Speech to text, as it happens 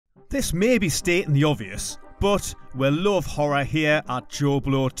This may be stating the obvious, but we love horror here at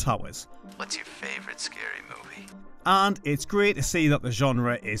JoBlo Towers. What's your favourite scary movie? And it's great to see that the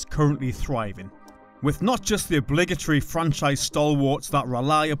genre is currently thriving, with not just the obligatory franchise stalwarts that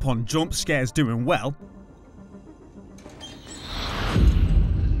rely upon jump scares doing well.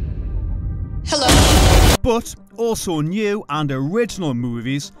 Hello. But also new and original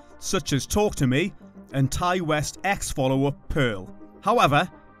movies such as Talk to Me and Ty West's ex-follow-up Pearl. However,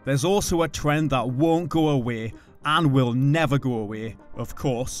 there's also a trend that won't go away and will never go away, of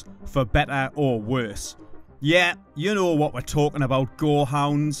course, for better or worse. Yeah, you know what we're talking about,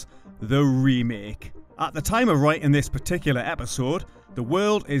 Gorehounds, the remake. At the time of writing this particular episode, the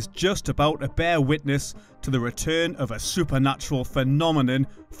world is just about to bear witness to the return of a supernatural phenomenon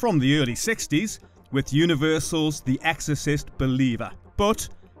from the early 60s with Universal's The Exorcist Believer. But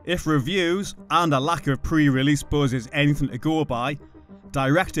if reviews and a lack of pre-release buzz is anything to go by,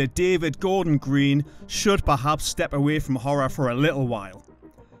 director David Gordon Green should perhaps step away from horror for a little while.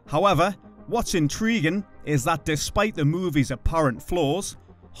 However, what's intriguing is that despite the movie's apparent flaws,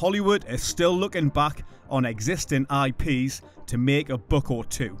 Hollywood is still looking back on existing IPs to make a buck or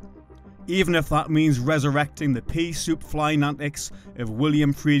two, even if that means resurrecting the pea soup flying antics of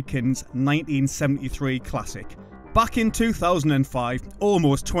William Friedkin's 1973 classic. Back in 2005,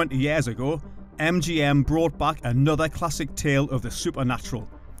 almost 20 years ago, MGM brought back another classic tale of the supernatural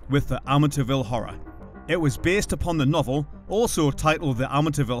with the Amityville Horror. It was based upon the novel, also titled The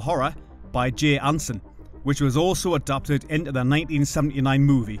Amityville Horror, by Jay Anson, which was also adapted into the 1979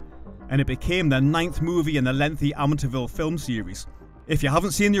 movie, and it became the 9th movie in the lengthy Amityville film series. If you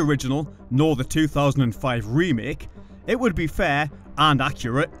haven't seen the original, nor the 2005 remake, it would be fair and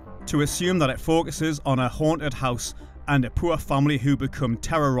accurate to assume that it focuses on a haunted house and a poor family who become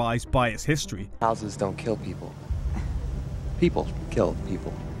terrorized by its history. Houses don't kill people. People kill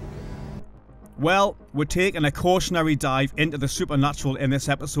people. Well, we're taking a cautionary dive into the supernatural in this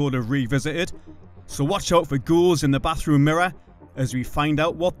episode of Revisited, so watch out for ghouls in the bathroom mirror as we find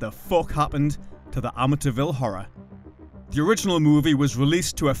out what the fuck happened to the Amityville Horror. The original movie was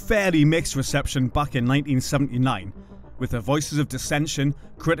released to a fairly mixed reception back in 1979, with the voices of dissension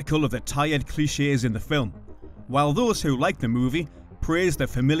critical of the tired cliches in the film, while those who liked the movie praised the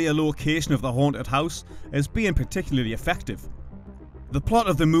familiar location of the haunted house as being particularly effective. The plot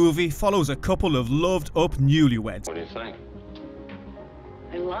of the movie follows a couple of loved-up newlyweds. What do you think?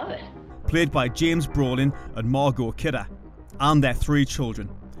 I love it. Played by James Brolin and Margot Kidder, and their 3 children,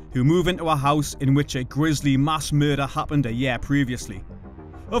 who move into a house in which a grisly mass murder happened a year previously.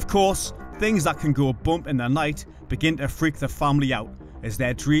 Of course, things that can go bump in the night begin to freak the family out, as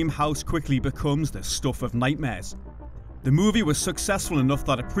their dream house quickly becomes the stuff of nightmares. The movie was successful enough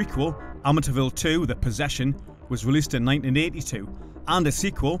that a prequel, Amityville 2: The Possession, was released in 1982, and a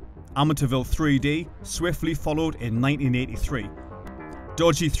sequel, Amityville 3D, swiftly followed in 1983.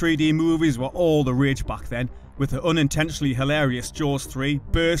 Dodgy 3D movies were all the rage back then, with the unintentionally hilarious Jaws 3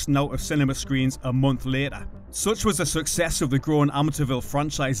 bursting out of cinema screens a month later. Such was the success of the growing Amityville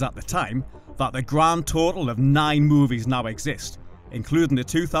franchise at the time, that the grand total of 9 movies now exist, including the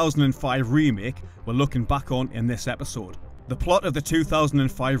 2005 remake we're looking back on in this episode. The plot of the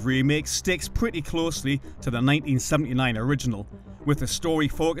 2005 remake sticks pretty closely to the 1979 original, with the story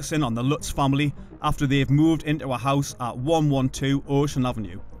focusing on the Lutz family after they've moved into a house at 112 Ocean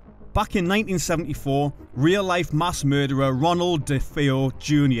Avenue. Back in 1974, real-life mass murderer Ronald DeFeo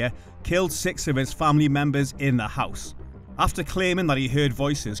Jr. killed 6 of his family members in the house, after claiming that he heard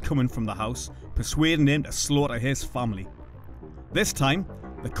voices coming from the house, persuading him to slaughter his family. This time,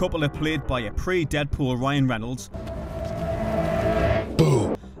 the couple are played by a pre-Deadpool Ryan Reynolds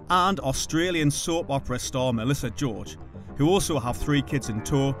and Australian soap opera star Melissa George, who also have 3 kids in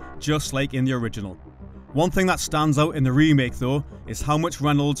tow, just like in the original. One thing that stands out in the remake though is how much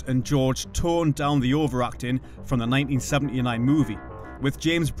Reynolds and George toned down the overacting from the 1979 movie, with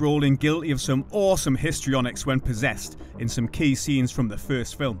James Brolin guilty of some awesome histrionics when possessed in some key scenes from the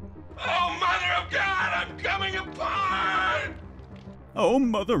first film. Oh, Mother of God, I'm coming apart! Oh,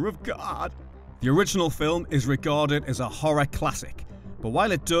 Mother of God! The original film is regarded as a horror classic, but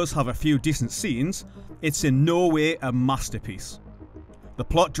while it does have a few decent scenes, it's in no way a masterpiece. The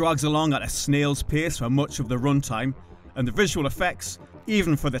plot drags along at a snail's pace for much of the runtime, and the visual effects,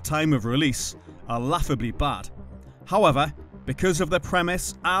 even for the time of release, are laughably bad. However, because of the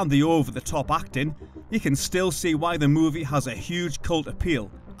premise and the over-the-top acting, you can still see why the movie has a huge cult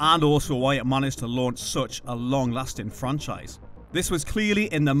appeal, and also why it managed to launch such a long-lasting franchise. This was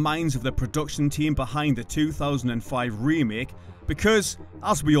clearly in the minds of the production team behind the 2005 remake, because,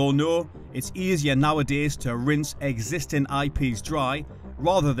 as we all know, it's easier nowadays to rinse existing IPs dry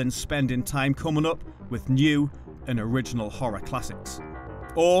rather than spending time coming up with new and original horror classics.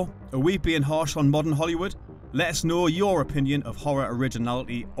 Or are we being harsh on modern Hollywood? Let us know your opinion of horror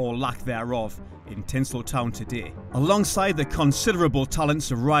originality or lack thereof in Tinseltown today. Alongside the considerable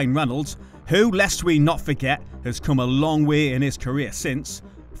talents of Ryan Reynolds, who, lest we not forget, has come a long way in his career since,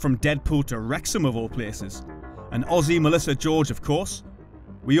 from Deadpool to Wrexham of all places, and Aussie Melissa George of course,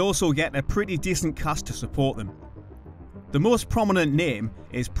 we also get a pretty decent cast to support them. The most prominent name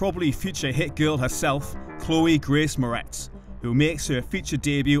is probably future hit girl herself, Chloe Grace Moretz, who makes her feature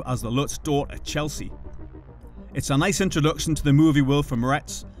debut as the Lutz daughter Chelsea. It's a nice introduction to the movie world for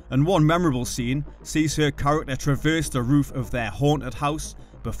Moretz, and one memorable scene sees her character traverse the roof of their haunted house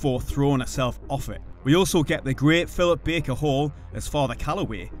before throwing herself off it. We also get the great Philip Baker Hall as Father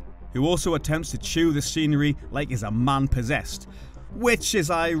Calloway, who also attempts to chew the scenery like he's a man possessed, which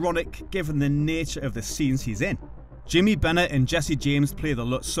is ironic given the nature of the scenes he's in. Jimmy Bennett and Jesse James play the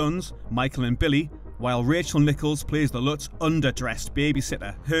Lutz sons, Michael and Billy, while Rachel Nichols plays the Lutz underdressed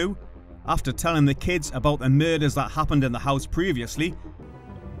babysitter who, after telling the kids about the murders that happened in the house previously...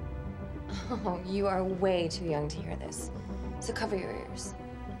 Oh, you are way too young to hear this, so cover your ears.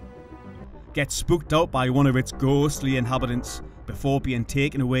 ...gets spooked out by one of its ghostly inhabitants before being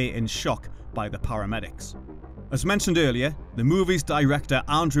taken away in shock by the paramedics. As mentioned earlier, the movie's director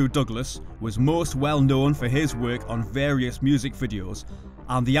Andrew Douglas was most well known for his work on various music videos,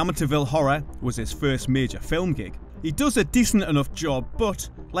 and the Amityville Horror was his first major film gig. He does a decent enough job, but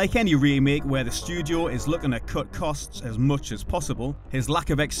like any remake where the studio is looking to cut costs as much as possible, his lack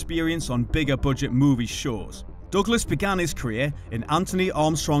of experience on bigger budget movies shows. Douglas began his career in Anthony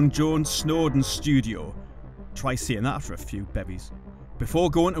Armstrong Jones Snowden's studio, try saying that after a few bevies, before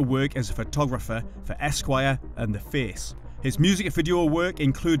going to work as a photographer for Esquire and The Face. His music video work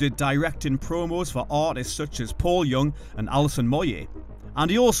included directing promos for artists such as Paul Young and Alison Moyet,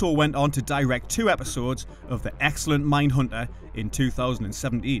 and he also went on to direct 2 episodes of The Excellent Mindhunter in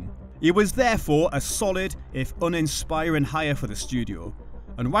 2017. He was therefore a solid, if uninspiring hire for the studio,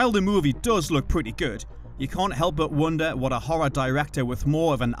 and while the movie does look pretty good, you can't help but wonder what a horror director with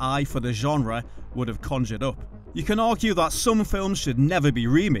more of an eye for the genre would have conjured up. You can argue that some films should never be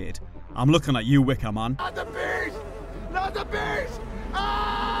remade. I'm looking at you, Wicker Man. Not the beast! Not the beast!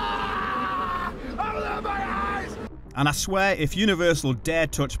 Ah! Open my eyes! And I swear, if Universal dare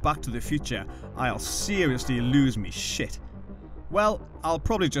touch Back to the Future, I'll seriously lose me shit. Well, I'll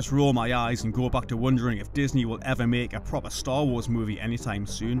probably just roll my eyes and go back to wondering if Disney will ever make a proper Star Wars movie anytime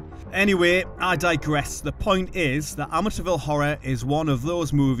soon. Anyway, I digress. The point is that Amityville Horror is one of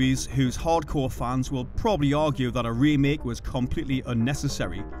those movies whose hardcore fans will probably argue that a remake was completely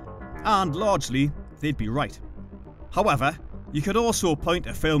unnecessary. And largely, they'd be right. However, you could also point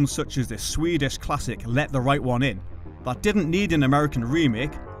to films such as the Swedish classic Let the Right One In, that didn't need an American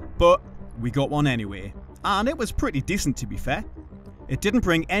remake, but we got one anyway. And it was pretty decent, to be fair. It didn't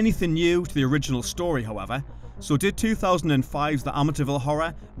bring anything new to the original story, however, so did 2005's The Amityville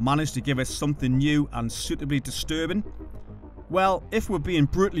Horror manage to give us something new and suitably disturbing? Well, if we're being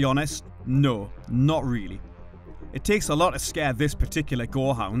brutally honest, no, not really. It takes a lot to scare this particular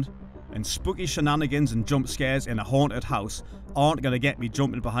gorehound, and spooky shenanigans and jump scares in a haunted house aren't going to get me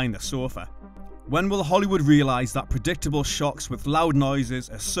jumping behind the sofa. When will Hollywood realise that predictable shocks with loud noises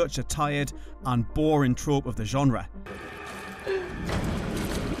are such a tired and boring trope of the genre?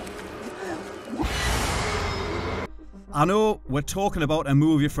 I know we're talking about a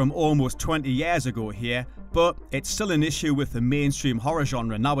movie from almost 20 years ago here, but it's still an issue with the mainstream horror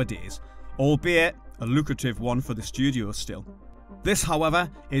genre nowadays, albeit a lucrative one for the studios still. This, however,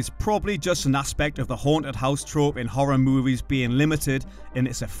 is probably just an aspect of the haunted house trope in horror movies being limited in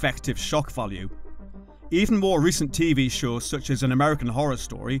its effective shock value. Even more recent TV shows such as An American Horror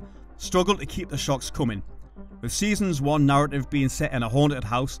Story struggle to keep the shocks coming, with season's 1 narrative being set in a haunted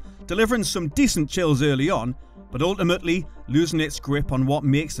house, delivering some decent chills early on, but ultimately losing its grip on what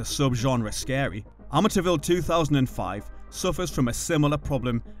makes the subgenre scary. Amityville 2005 suffers from a similar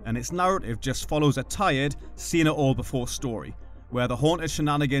problem, and its narrative just follows a tired, seen-it-all-before story, where the haunted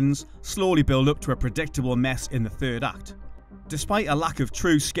shenanigans slowly build up to a predictable mess in the 3rd act. Despite a lack of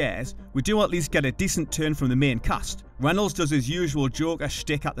true scares, we do at least get a decent turn from the main cast. Reynolds does his usual Joker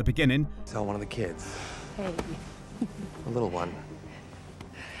shtick at the beginning. Tell one of the kids. Hey. A little one.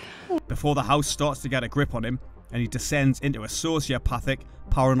 Before the house starts to get a grip on him, and he descends into a sociopathic,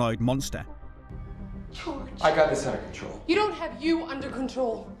 paranoid monster. George. I got this under control. You don't have you under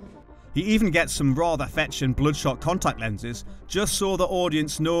control. He even gets some rather fetching bloodshot contact lenses, just so the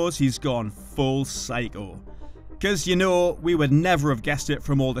audience knows he's gone full psycho. Cause you know, we would never have guessed it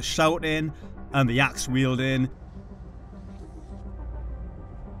from all the shouting and the axe wielding.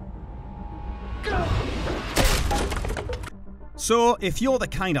 So if you're the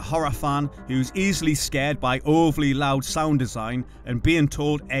kind of horror fan who's easily scared by overly loud sound design and being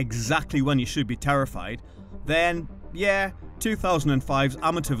told exactly when you should be terrified, then yeah, 2005's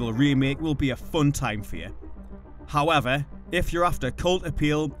Amityville remake will be a fun time for you. However, if you're after cult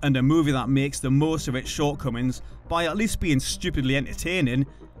appeal and a movie that makes the most of its shortcomings by at least being stupidly entertaining,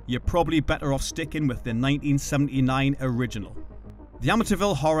 you're probably better off sticking with the 1979 original. The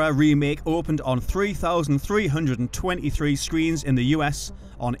Amityville Horror remake opened on 3,323 screens in the US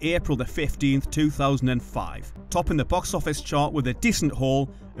on April the 15th, 2005, topping the box office chart with a decent haul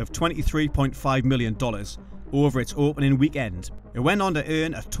of $23.5 million over its opening weekend. It went on to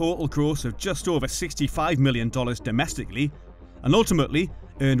earn a total gross of just over $65 million domestically, and ultimately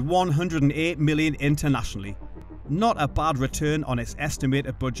earned $108 million internationally. Not a bad return on its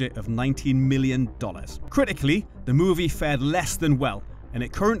estimated budget of $19 million. Critically, the movie fared less than well, and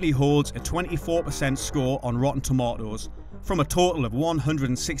it currently holds a 24% score on Rotten Tomatoes from a total of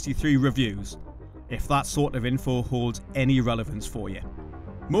 163 reviews, if that sort of info holds any relevance for you.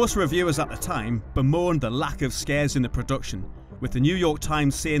 Most reviewers at the time bemoaned the lack of scares in the production, with the New York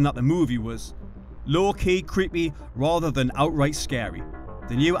Times saying that the movie was low-key creepy rather than outright scary.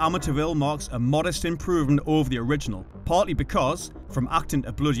 The new Amityville marks a modest improvement over the original, partly because, from acting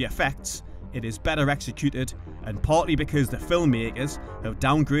to bloody effects, it is better executed, and partly because the filmmakers have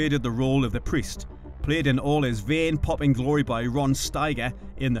downgraded the role of the priest, played in all his vein-popping glory by Ron Steiger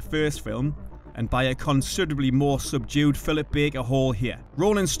in the first film, and by a considerably more subdued Philip Baker Hall here.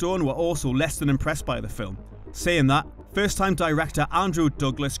 Rolling Stone were also less than impressed by the film, saying that first-time director Andrew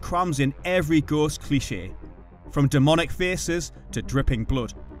Douglas crams in every ghost cliché, from demonic faces to dripping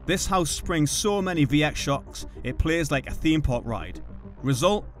blood. This house springs so many VX shocks, it plays like a theme park ride.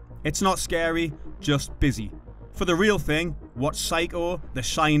 Result? It's not scary, just busy. For the real thing, watch Psycho, The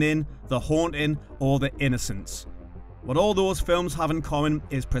Shining, The Haunting, or The Innocents. What all those films have in common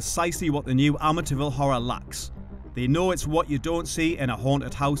is precisely what the new Amityville Horror lacks. They know it's what you don't see in a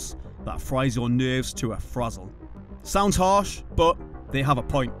haunted house that fries your nerves to a frazzle. Sounds harsh, but they have a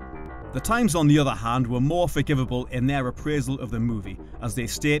point. The Times, on the other hand, were more forgivable in their appraisal of the movie, as they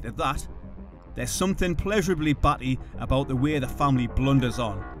stated that there's something pleasurably batty about the way the family blunders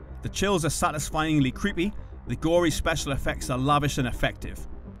on. The chills are satisfyingly creepy, the gory special effects are lavish and effective,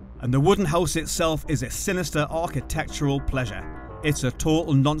 and the wooden house itself is a sinister architectural pleasure. It's a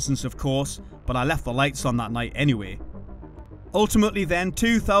total nonsense, of course, but I left the lights on that night anyway. Ultimately then,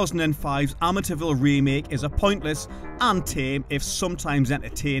 2005's Amityville remake is a pointless and tame, if sometimes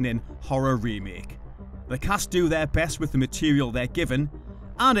entertaining, horror remake. The cast do their best with the material they're given,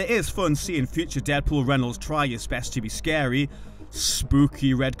 and it is fun seeing future Deadpool Reynolds try his best to be scary,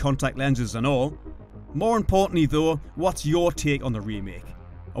 spooky red contact lenses and all. More importantly though, what's your take on the remake?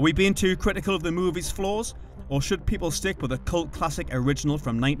 Are we being too critical of the movie's flaws, or should people stick with a cult classic original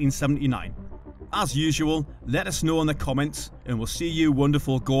from 1979? As usual, let us know in the comments, and we'll see you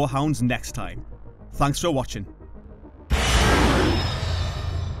wonderful gorehounds next time. Thanks for watching.